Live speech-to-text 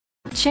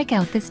Check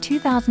out this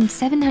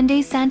 2007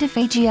 Hyundai Santa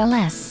Fe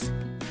GLS.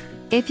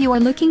 If you are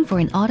looking for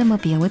an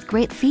automobile with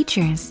great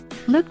features,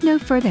 look no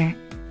further.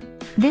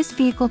 This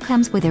vehicle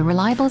comes with a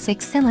reliable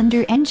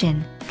 6-cylinder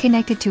engine,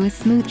 connected to a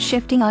smooth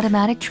shifting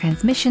automatic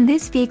transmission.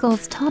 This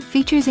vehicle's top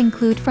features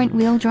include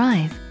front-wheel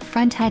drive,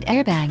 front head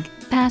airbag,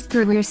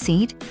 pass-through rear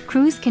seat,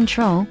 cruise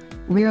control,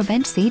 rear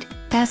bench seat,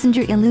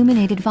 passenger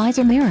illuminated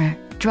visor mirror,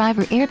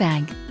 driver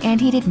airbag, and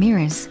heated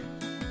mirrors.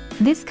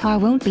 This car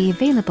won't be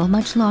available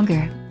much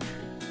longer.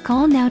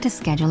 Call now to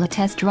schedule a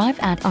test drive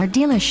at our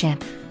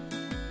dealership.